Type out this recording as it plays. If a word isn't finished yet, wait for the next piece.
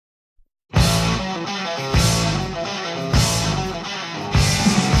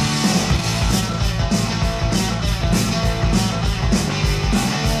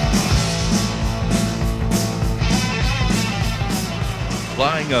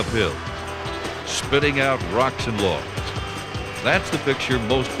Racing uphill, spitting out rocks and logs. That's the picture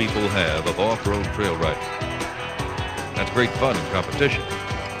most people have of off-road trail riding. That's great fun and competition,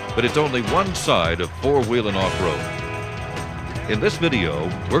 but it's only one side of four-wheel and off-road. In this video,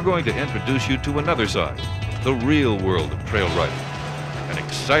 we're going to introduce you to another side, the real world of trail riding, an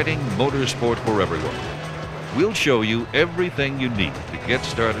exciting motorsport for everyone. We'll show you everything you need to get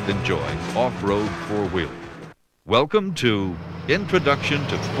started enjoying off-road four-wheeling. Welcome to Introduction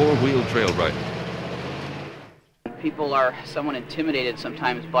to Four-Wheel Trail Riding. People are somewhat intimidated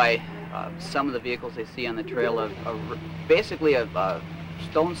sometimes by some of the vehicles they see on the trail. Basically, a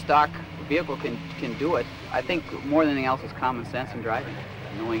stone stock vehicle can do it. I think more than anything else is common sense in driving.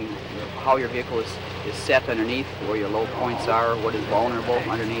 Knowing how your vehicle is set underneath, where your low points are, what is vulnerable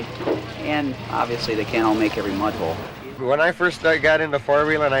underneath, and obviously they can't all make every mud hole. When I first got into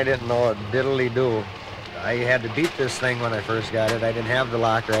four-wheeling, I didn't know a diddly-do. I had to beat this thing when I first got it. I didn't have the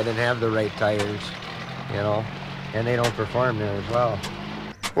locker, I didn't have the right tires, you know, and they don't perform there as well.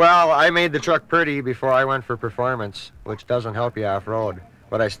 Well, I made the truck pretty before I went for performance, which doesn't help you off-road.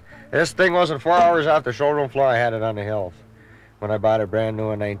 But this thing wasn't 4 hours off the showroom floor. I had it on the hills when I bought it brand new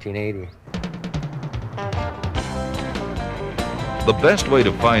in 1980. The best way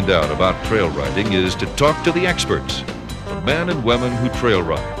to find out about trail riding is to talk to the experts, the men and women who trail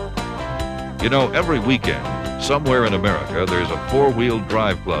ride. You know, every weekend, somewhere in America, there's a four-wheel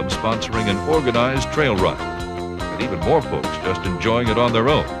drive club sponsoring an organized trail ride, and even more folks just enjoying it on their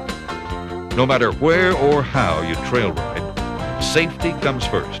own. No matter where or how you trail ride, safety comes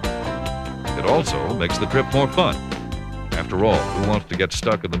first. It also makes the trip more fun. After all, who wants to get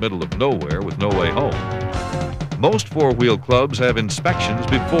stuck in the middle of nowhere with no way home? Most four-wheel clubs have inspections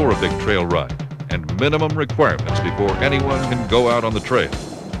before a big trail ride and minimum requirements before anyone can go out on the trail.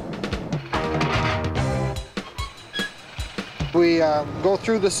 We go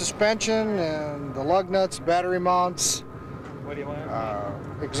through the suspension and the lug nuts, battery mounts,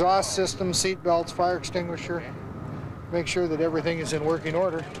 exhaust system, seat belts, fire extinguisher. Make sure that everything is in working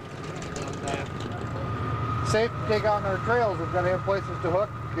order. Safe to take out on our trails. We've got to have places to hook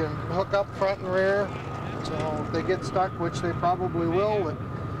and hook up front and rear. So if they get stuck, which they probably will,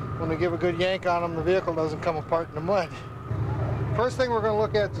 when we give a good yank on them, the vehicle doesn't come apart in the mud. First thing we're going to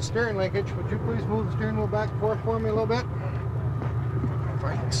look at is the steering linkage. Would you please move the steering wheel back and forth for me a little bit? If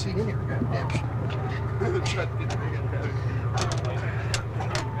I can see in here, goddamn.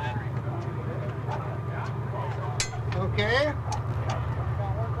 Okay.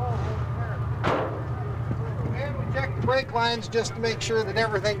 Check the brake lines just to make sure that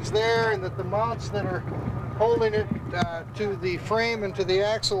everything's there and that the mounts that are holding it to the frame and to the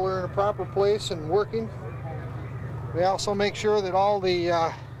axle are in a proper place and working. We also make sure that all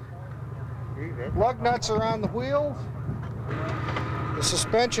the lug nuts are on the wheels. The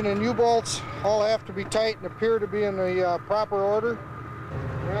suspension and U-bolts all have to be tight and appear to be in the proper order.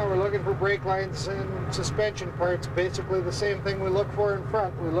 Now we're looking for brake lines and suspension parts. Basically the same thing we look for in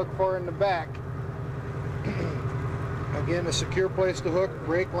front, we look for in the back. Again, a secure place to hook,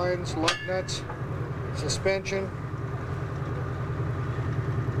 brake lines, lug nuts, suspension.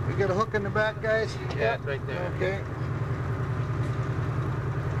 We got a hook in the back, guys? Yeah, it's right there. Okay.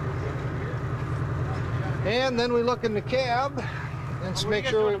 And then we look in the cab and just make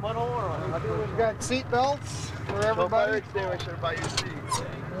sure we've got seat belts for everybody.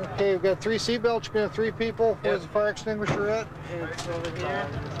 Okay, we've got 3 seat belts. You can have 3 people. Where's the fire extinguisher at? It's over here.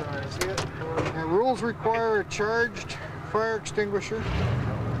 See it? The rules require a charged fire extinguisher.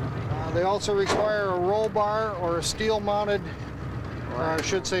 They also require a roll bar or a steel-mounted, or I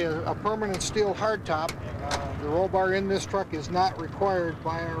should say a permanent steel hardtop. The roll bar in this truck is not required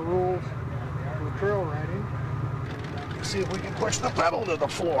by our rules for trail riding. Let's see if we can push the pedal to the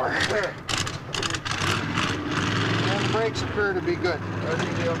floor. And the brakes appear to be good.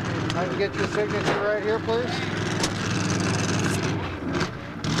 I can get your signature right here, please.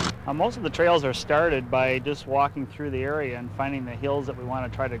 Most of the trails are started by just walking through the area and finding the hills that we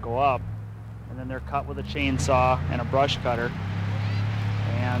want to try to go up, and then they're cut with a chainsaw and a brush cutter,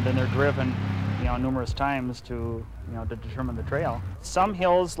 and then they're driven, you know, numerous times to, you know, to determine the trail. Some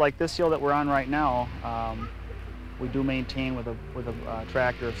hills, like this hill that we're on right now, we do maintain with a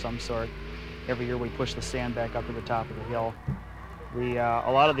tractor of some sort. Every year we push the sand back up to the top of the hill.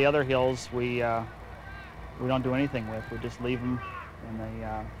 A lot of the other hills we don't do anything with. We just leave them, and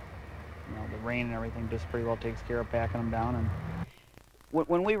you know, the rain and everything just pretty well takes care of packing them down. And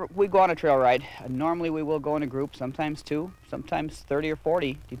when we go on a trail ride, normally we will go in a group, sometimes 2, sometimes 30 or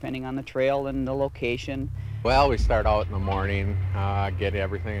 40, depending on the trail and the location. Well, we start out in the morning, get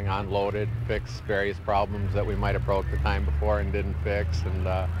everything unloaded, fix various problems that we might have broke the time before and didn't fix,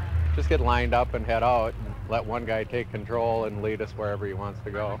 and just get lined up and head out and let one guy take control and lead us wherever he wants to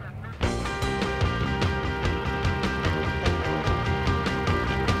go.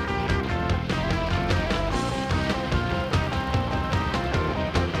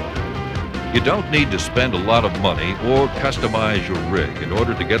 You don't need to spend a lot of money or customize your rig in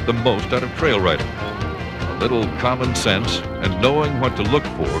order to get the most out of trail riding. A little common sense and knowing what to look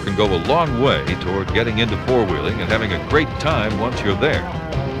for can go a long way toward getting into four-wheeling and having a great time once you're there.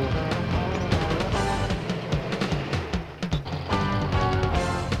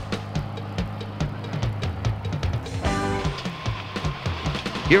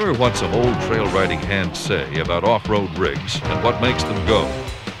 Here are what some old trail riding hands say about off-road rigs and what makes them go.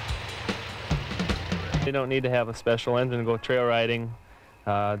 You don't need to have a special engine to go trail riding,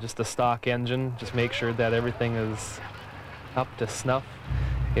 just a stock engine. Just make sure that everything is up to snuff.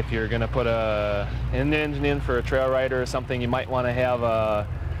 If you're going to put an engine in for a trail rider or something, you might want to have a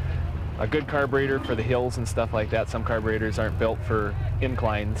good carburetor for the hills and stuff like that. Some carburetors aren't built for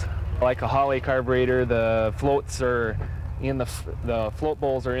inclines. Like a Holley carburetor, the floats are in the float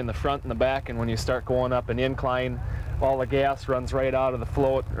bowls are in the front and the back, and when you start going up an incline, all the gas runs right out of the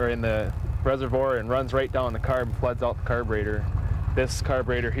float or in the reservoir and runs right down the carb and floods out the carburetor. This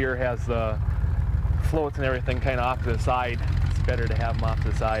carburetor here has the floats and everything kind of off to the side. It's better to have them off to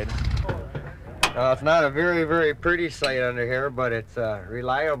the side. It's not a very, very pretty sight under here, but it's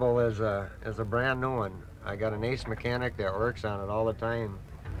reliable as a brand new one. I got an ace mechanic that works on it all the time.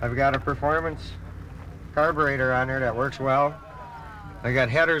 I've got a performance carburetor on there that works well. I got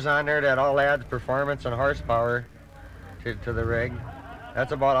headers on there that all adds performance and horsepower to the rig.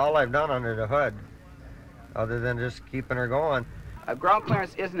 That's about all I've done under the hood, other than just keeping her going. Ground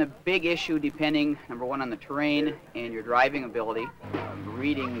clearance isn't a big issue depending, number one, on the terrain and your driving ability.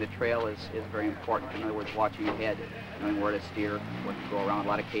 Reading the trail is very important. In other words, watching ahead, knowing where to steer, what to go around. A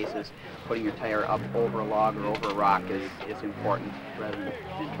lot of cases, putting your tire up over a log or over a rock is important rather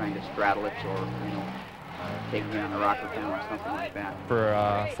than trying to straddle it or, taking it on a rock or down or something like that. For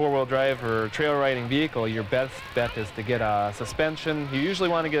a four-wheel drive or trail riding vehicle, your best bet is to get a suspension. You usually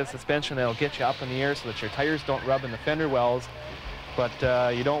want to get a suspension that'll get you up in the air so that your tires don't rub in the fender wells, but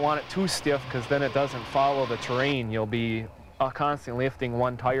you don't want it too stiff because then it doesn't follow the terrain. You'll be constantly lifting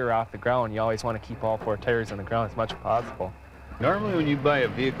one tire off the ground. You always want to keep all four tires on the ground as much as possible. Normally when you buy a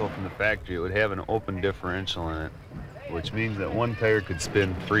vehicle from the factory, it would have an open differential in it, which means that one tire could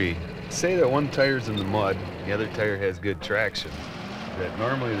spin free. Say that one tire's in the mud, the other tire has good traction, that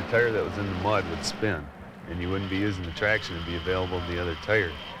normally the tire that was in the mud would spin, and you wouldn't be using the traction to be available to the other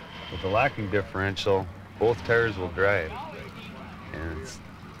tire. With the locking differential, both tires will drive. And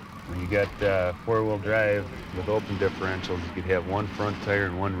when you got four-wheel drive with open differentials, you could have one front tire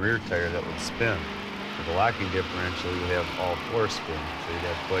and one rear tire that would spin. With the locking differential, you have all four spin, so you'd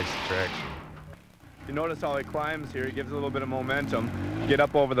have twice the traction. You notice how he climbs here, he gives a little bit of momentum, get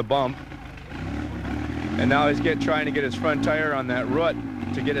up over the bump. And now he's trying to get his front tire on that root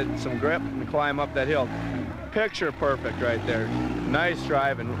to get it some grip and climb up that hill. Picture perfect right there. Nice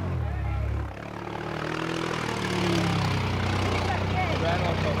driving. Ran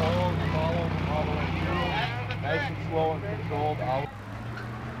up the hole, followed all the way through. Nice and slow and controlled.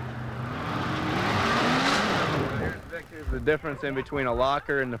 Here's the difference in between a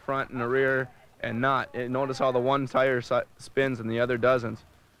locker in the front and the rear and not. Notice how the one tire spins and the other doesn't.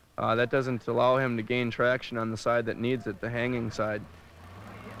 That doesn't allow him to gain traction on the side that needs it, the hanging side.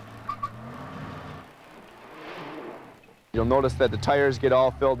 You'll notice that the tires get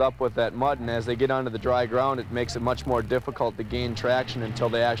all filled up with that mud, and as they get onto the dry ground, it makes it much more difficult to gain traction until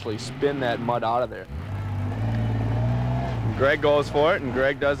they actually spin that mud out of there. Greg goes for it, and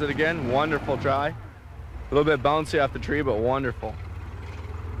Greg does it again. Wonderful try. A little bit bouncy off the tree, but wonderful.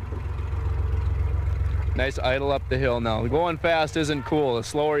 Nice idle up the hill now. Going fast isn't cool. The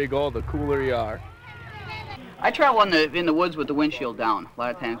slower you go, the cooler you are. I travel in the woods with the windshield down. A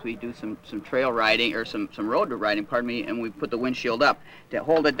lot of times we do some trail riding or some road riding, pardon me, and we put the windshield up. To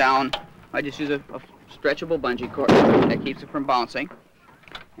hold it down, I just use a stretchable bungee cord that keeps it from bouncing.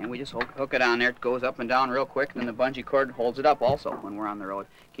 And we just hook it on there. It goes up and down real quick, and then the bungee cord holds it up also when we're on the road.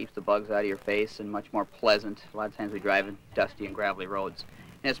 Keeps the bugs out of your face and much more pleasant. A lot of times we drive in dusty and gravelly roads,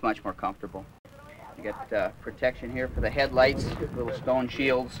 and it's much more comfortable. You got protection here for the headlights, little stone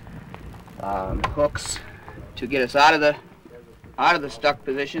shields, hooks to get us out of the stuck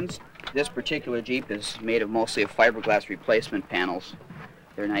positions. This particular Jeep is made of mostly of fiberglass replacement panels.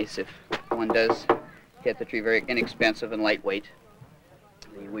 They're nice if one does hit the tree. Very inexpensive and lightweight.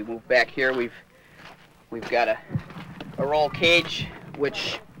 We move back here. We've We've got a roll cage,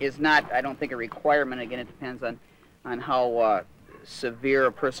 which is not, I don't think, a requirement. Again, it depends on how severe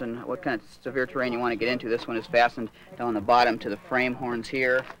a person, what kind of severe terrain you want to get into. This one is fastened down the bottom to the frame horns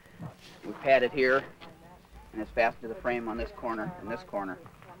here. We pad it here, and it's fastened to the frame on this corner and this corner.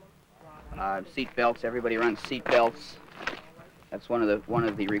 Seat belts, everybody runs seat belts. That's one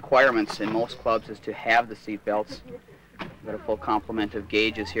of the requirements in most clubs, is to have the seat belts. We've got a full complement of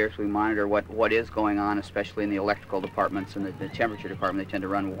gauges here, so we monitor what is going on, especially in the electrical departments and the temperature department. They tend to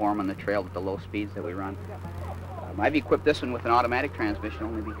run warm on the trail at the low speeds that we run. I've equipped this one with an automatic transmission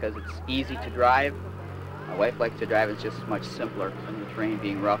only because it's easy to drive. My wife likes to drive. It's just much simpler than the terrain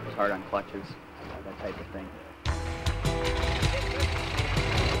being rough, it's hard on clutches, that type of thing.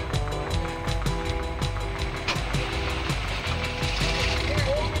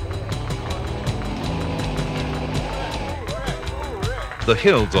 The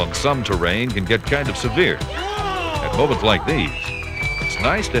hills on some terrain can get kind of severe. At moments like these, it's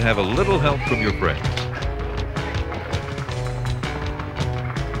nice to have a little help from your friends.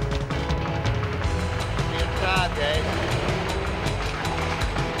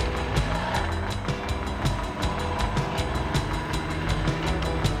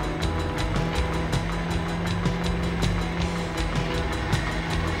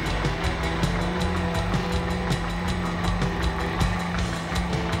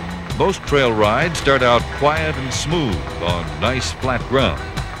 Most trail rides start out quiet and smooth on nice flat ground,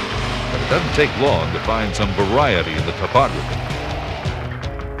 but it doesn't take long to find some variety in the topography.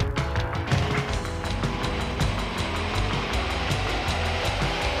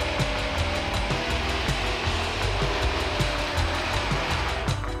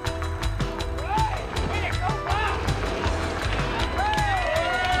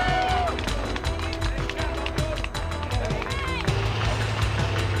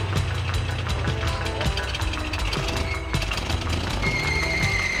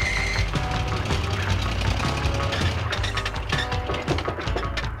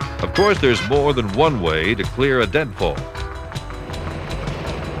 Of course, there's more than one way to clear a deadfall.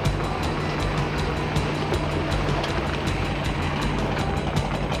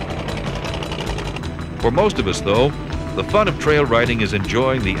 For most of us, though, the fun of trail riding is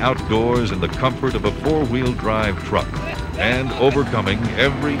enjoying the outdoors and the comfort of a four-wheel drive truck and overcoming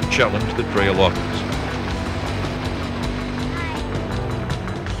every challenge the trail offers.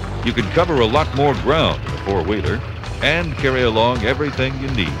 You can cover a lot more ground in a four-wheeler and carry along everything you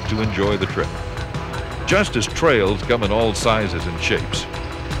need to enjoy the trip. Just as trails come in all sizes and shapes,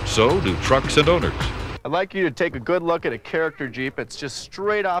 so do trucks and owners. I'd like you to take a good look at a character Jeep. It's just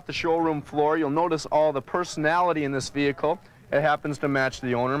straight off the showroom floor. You'll notice all the personality in this vehicle. It happens to match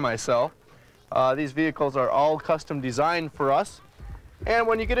the owner, myself. These vehicles are all custom designed for us. And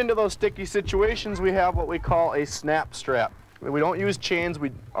when you get into those sticky situations, we have what we call a snap strap. We don't use chains.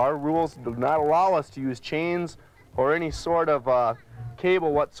 Our rules do not allow us to use chains or any sort of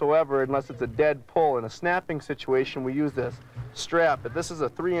cable whatsoever unless it's a dead pull. In a snapping situation, we use this strap. But this is a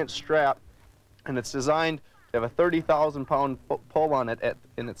 3-inch strap, and it's designed to have a 30,000-pound pull on it,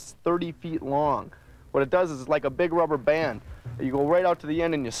 and it's 30 feet long. What it does is it's like a big rubber band. You go right out to the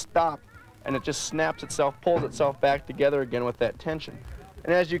end and you stop, and it just snaps itself, pulls itself back together again with that tension.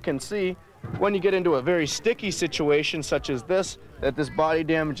 And as you can see, when you get into a very sticky situation such as this, that this body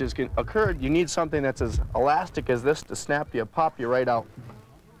damage has occurred, you need something that's as elastic as this to snap you, pop you right out.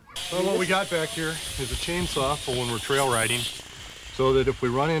 Well, what we got back here is a chainsaw for when we're trail riding, so that if we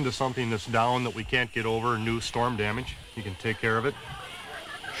run into something that's down that we can't get over, new storm damage, you can take care of it.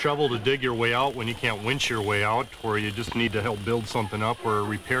 Shovel to dig your way out when you can't winch your way out, or you just need to help build something up or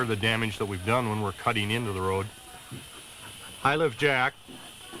repair the damage that we've done when we're cutting into the road. High lift jack.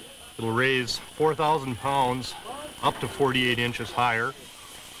 It'll raise 4,000 pounds up to 48 inches higher,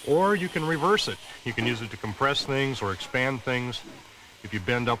 or you can reverse it. You can use it to compress things or expand things. If you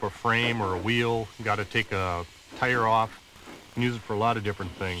bend up a frame or a wheel, you got to take a tire off, you can use it for a lot of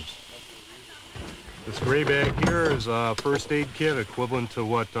different things. This gray bag here is a first aid kit equivalent to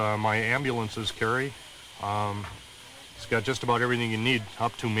what my ambulances carry. It's got just about everything you need,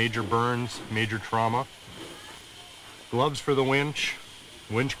 up to major burns, major trauma. Gloves for the winch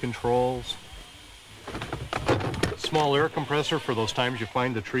controls, small air compressor for those times you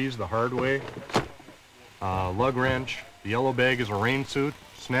find the trees the hard way, lug wrench, the yellow bag is a rain suit,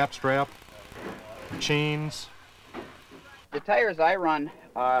 snap strap, chains. The tires I run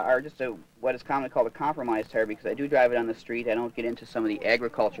are just what is commonly called a compromise tire, because I do drive it on the street. I don't get into some of the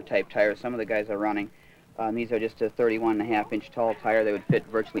agriculture type tires some of the guys are running. These are just a 31.5-inch tall tire. They would fit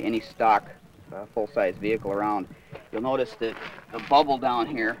virtually any stock full-size vehicle around. You'll notice that the bubble down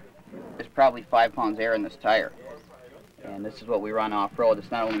here There's probably 5 pounds air in this tire. And this is what we run off-road.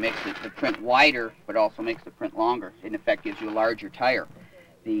 This not only makes the print wider, but also makes the print longer. In effect, gives you a larger tire.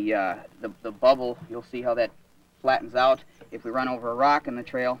 The bubble, you'll see how that flattens out. If we run over a rock in the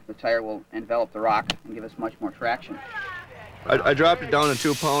trail, the tire will envelop the rock and give us much more traction. I dropped it down to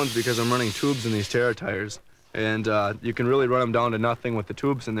 2 pounds because I'm running tubes in these Terra tires. And you can really run them down to nothing with the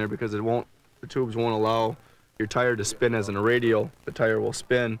tubes in there because the tubes won't allow your tire to spin as in a radial. The tire will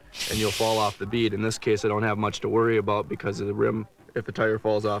spin and you'll fall off the bead. In this case, I don't have much to worry about because of the rim. If the tire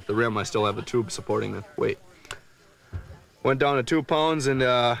falls off the rim, I still have the tube supporting the weight. Went down to 2 pounds, and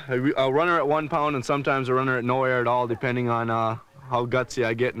I'll run her at 1 pound, and sometimes I'll run her at no air at all, depending on how gutsy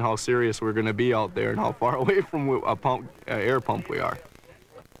I get and how serious we're going to be out there and how far away from a air pump we are.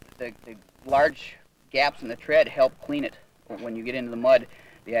 The large gaps in the tread help clean it. When you get into the mud,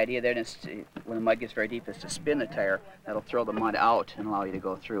 the idea there is to, when the mud gets very deep, is to spin the tire. That'll throw the mud out and allow you to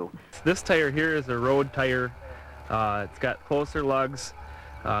go through. This tire here is a road tire. It's got closer lugs,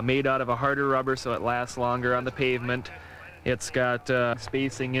 made out of a harder rubber so it lasts longer on the pavement. It's got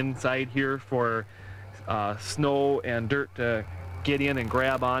spacing inside here for snow and dirt to get in and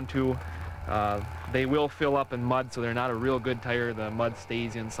grab onto. They will fill up in mud, so they're not a real good tire. The mud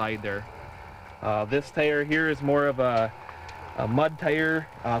stays inside there. This tire here is more of a mud tire,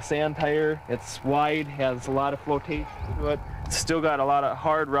 sand tire. It's wide, has a lot of flotation to it. It's still got a lot of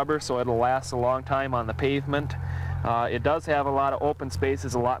hard rubber, so it'll last a long time on the pavement. It does have a lot of open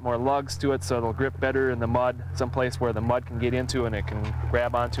spaces, a lot more lugs to it, so it'll grip better in the mud, someplace where the mud can get into and it can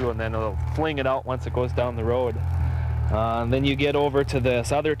grab onto, and then it'll fling it out once it goes down the road. And then you get over to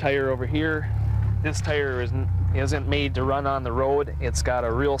this other tire over here. This tire isn't made to run on the road. It's got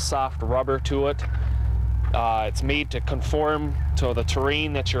a real soft rubber to it. It's made to conform to the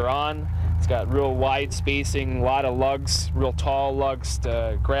terrain that you're on. It's got real wide spacing, a lot of lugs, real tall lugs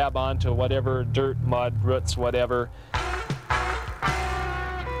to grab onto whatever dirt, mud, roots, whatever.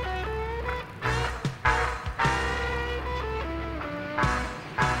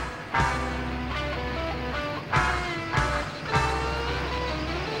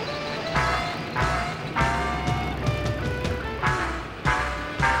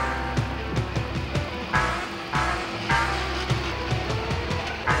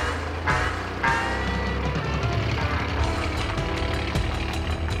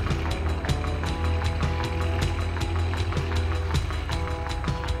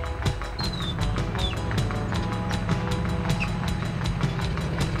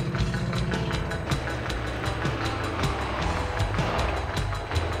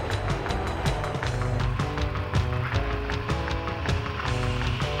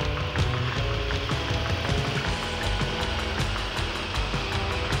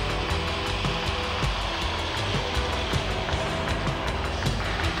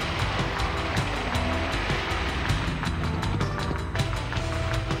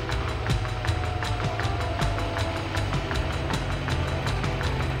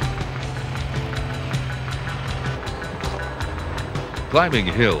 Climbing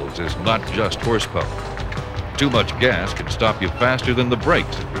hills is not just horsepower. Too much gas can stop you faster than the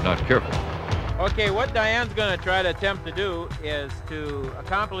brakes if you're not careful. Okay, what Diane's going to try to attempt to do is to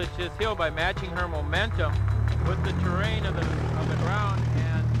accomplish this hill by matching her momentum with the terrain of the ground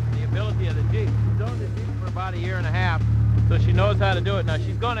and the ability of the Jeep. She's owned the Jeep for about 1.5 years, so she knows how to do it. Now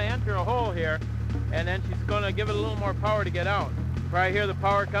she's going to enter a hole here, and then she's going to give it a little more power to get out. Right hear the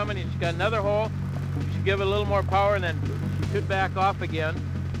power coming, and she's got another hole. She should give it a little more power, and then she should back off again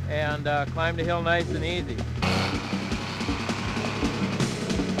and climb the hill nice and easy.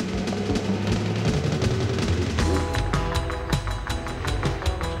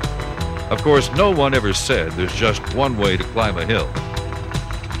 Of course, no one ever said there's just one way to climb a hill.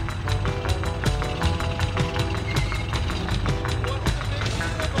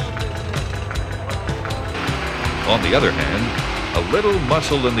 On the other hand, a little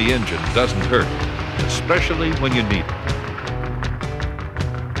muscle in the engine doesn't hurt, especially when you need it.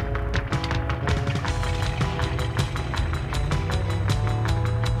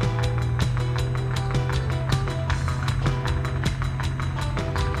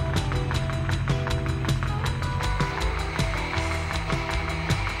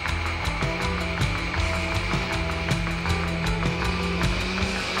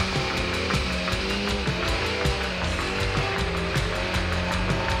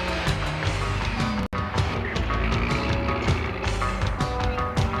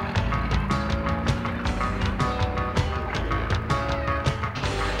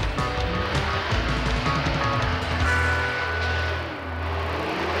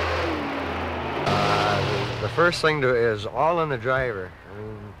 The first thing is all on the driver. I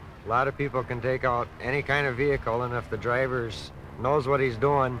mean, A lot of people can take out any kind of vehicle, and if the driver knows what he's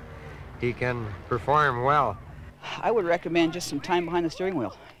doing, he can perform well. I would recommend just some time behind the steering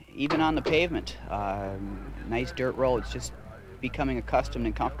wheel, even on the pavement. Nice dirt roads, just becoming accustomed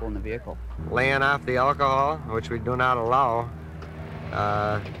and comfortable in the vehicle. Laying off the alcohol, which we do not allow.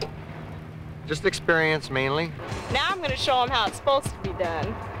 Just experience mainly. Now I'm going to show them how it's supposed to be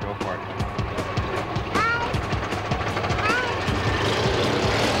done. Go for it.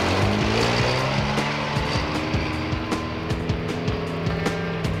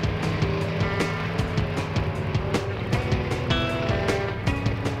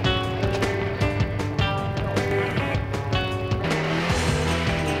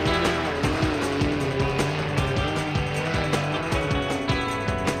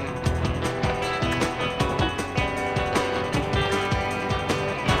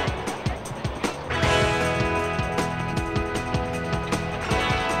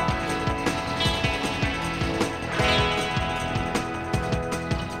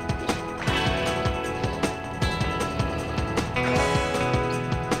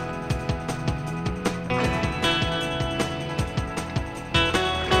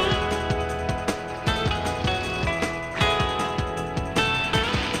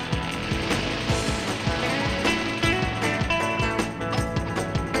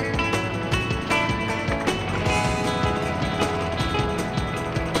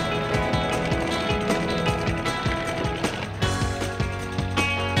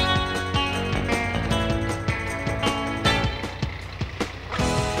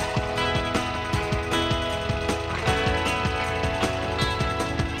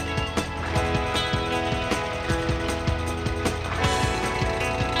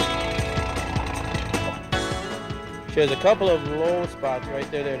 There's a couple of low spots right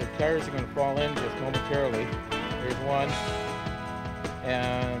there that the tires are going to fall in just momentarily. There's one,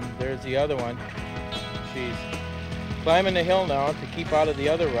 and there's the other one. She's climbing the hill now to keep out of the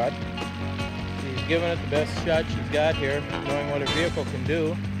other rut. She's giving it the best shot she's got here, knowing what her vehicle can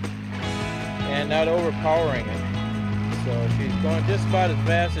do, and not overpowering it. So she's going just about as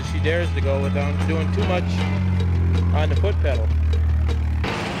fast as she dares to go without doing too much on the foot pedal.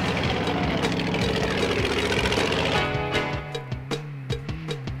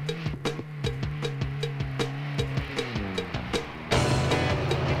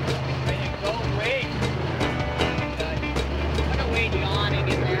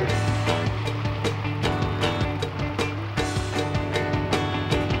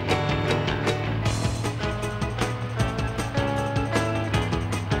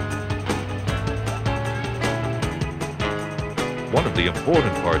 One of the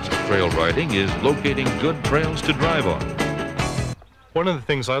important parts of trail riding is locating good trails to drive on. One of the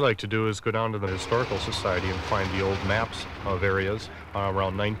things I like to do is go down to the Historical Society and find the old maps of areas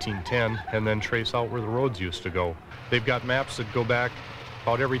around 1910 and then trace out where the roads used to go. They've got maps that go back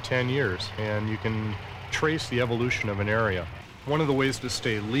about every 10 years, and you can trace the evolution of an area. One of the ways to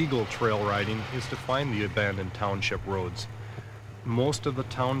stay legal trail riding is to find the abandoned township roads. Most of the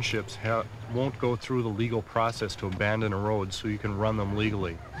townships won't go through the legal process to abandon a road, so you can run them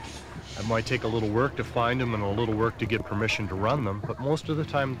legally. It might take a little work to find them and a little work to get permission to run them, but most of the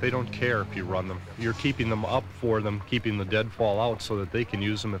time they don't care if you run them. You're keeping them up for them, keeping the deadfall out so that they can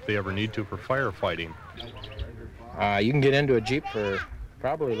use them if they ever need to for firefighting. You can get into a Jeep for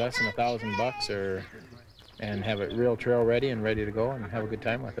probably less than $1,000 and have it real trail ready and ready to go and have a good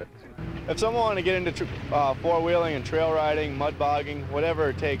time with it. If someone wanted to get into four-wheeling and trail riding, mud bogging, whatever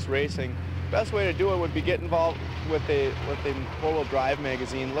it takes, racing, the best way to do it would be get involved with the four-wheel drive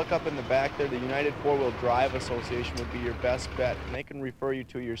magazine. Look up in the back there, the United Four-Wheel Drive Association would be your best bet, and they can refer you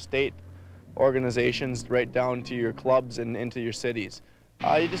to your state organizations right down to your clubs and into your cities.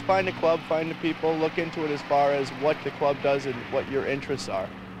 You just find a club, find the people, look into it as far as what the club does and what your interests are.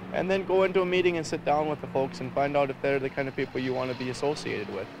 And then go into a meeting and sit down with the folks and find out if they're the kind of people you want to be associated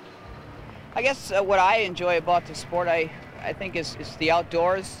with. I guess what I enjoy about the sport, I think, is the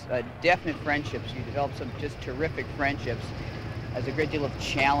outdoors, definite friendships. You develop some just terrific friendships. There's a great deal of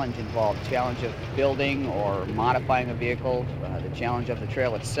challenge involved, challenge of building or modifying a vehicle, the challenge of the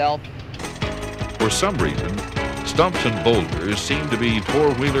trail itself. For some reason, stumps and boulders seem to be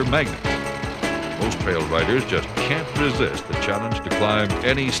four-wheeler magnets. Most trail riders just can't resist the challenge to climb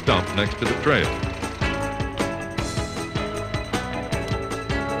any stump next to the trail.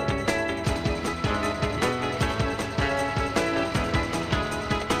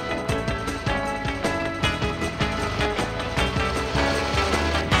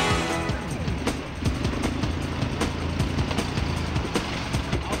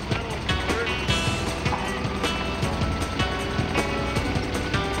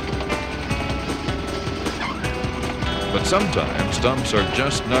 But sometimes stumps are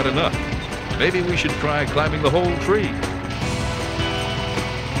just not enough. Maybe we should try climbing the whole tree.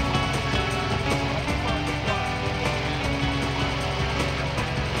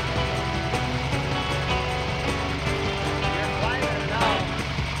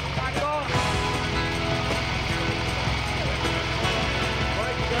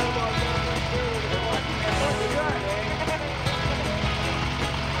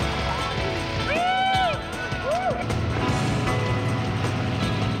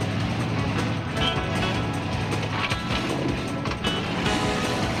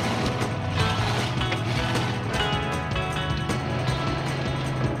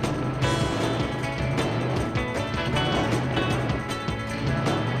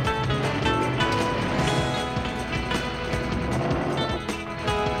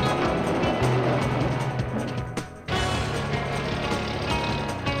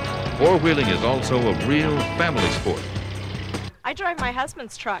 Four-wheeling is also a real family sport. I drive my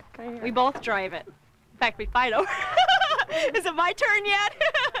husband's truck. We both drive it. In fact, we fight over. Is it my turn yet?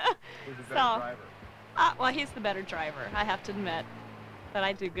 Who's the better driver? Well, he's the better driver, I have to admit. But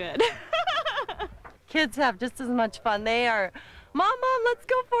I do good. Kids have just as much fun. They are, Mom, let's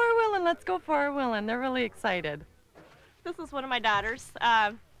go four-wheeling, let's go four-wheeling. They're really excited. This is one of my daughters.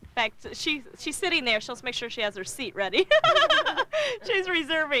 In fact, she's sitting there. She'll make sure she has her seat ready. She's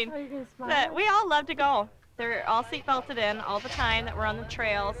reserving. But we all love to go. They're all seat belted in all the time that we're on the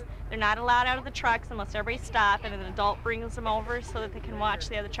trails. They're not allowed out of the trucks unless everybody stops and an adult brings them over so that they can watch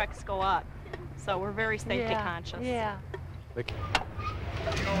the other trucks go up. So we're very safety conscious. Yeah.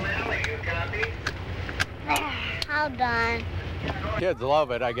 How done? Kids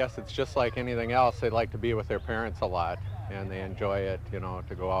love it. I guess it's just like anything else. They like to be with their parents a lot, and they enjoy it, you know,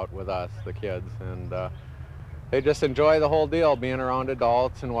 to go out with us, the kids, and they just enjoy the whole deal, being around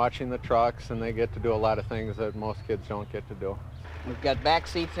adults and watching the trucks, and they get to do a lot of things that most kids don't get to do. We've got back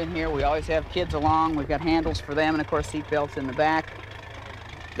seats in here. We always have kids along. We've got handles for them, and of course seat belts in the back.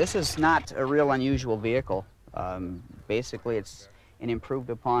 This is not a real unusual vehicle. Basically, it's an improved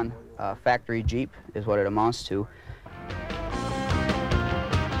upon factory Jeep is what it amounts to.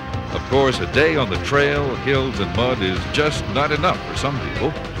 Of course, a day on the trail, hills, and mud is just not enough for some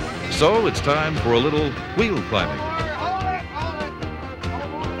people. So it's time for a little wheel climbing.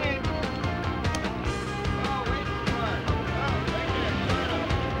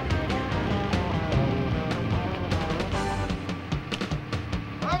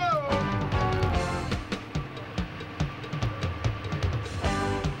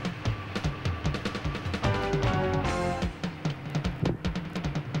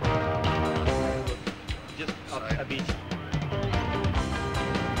 Just a beach.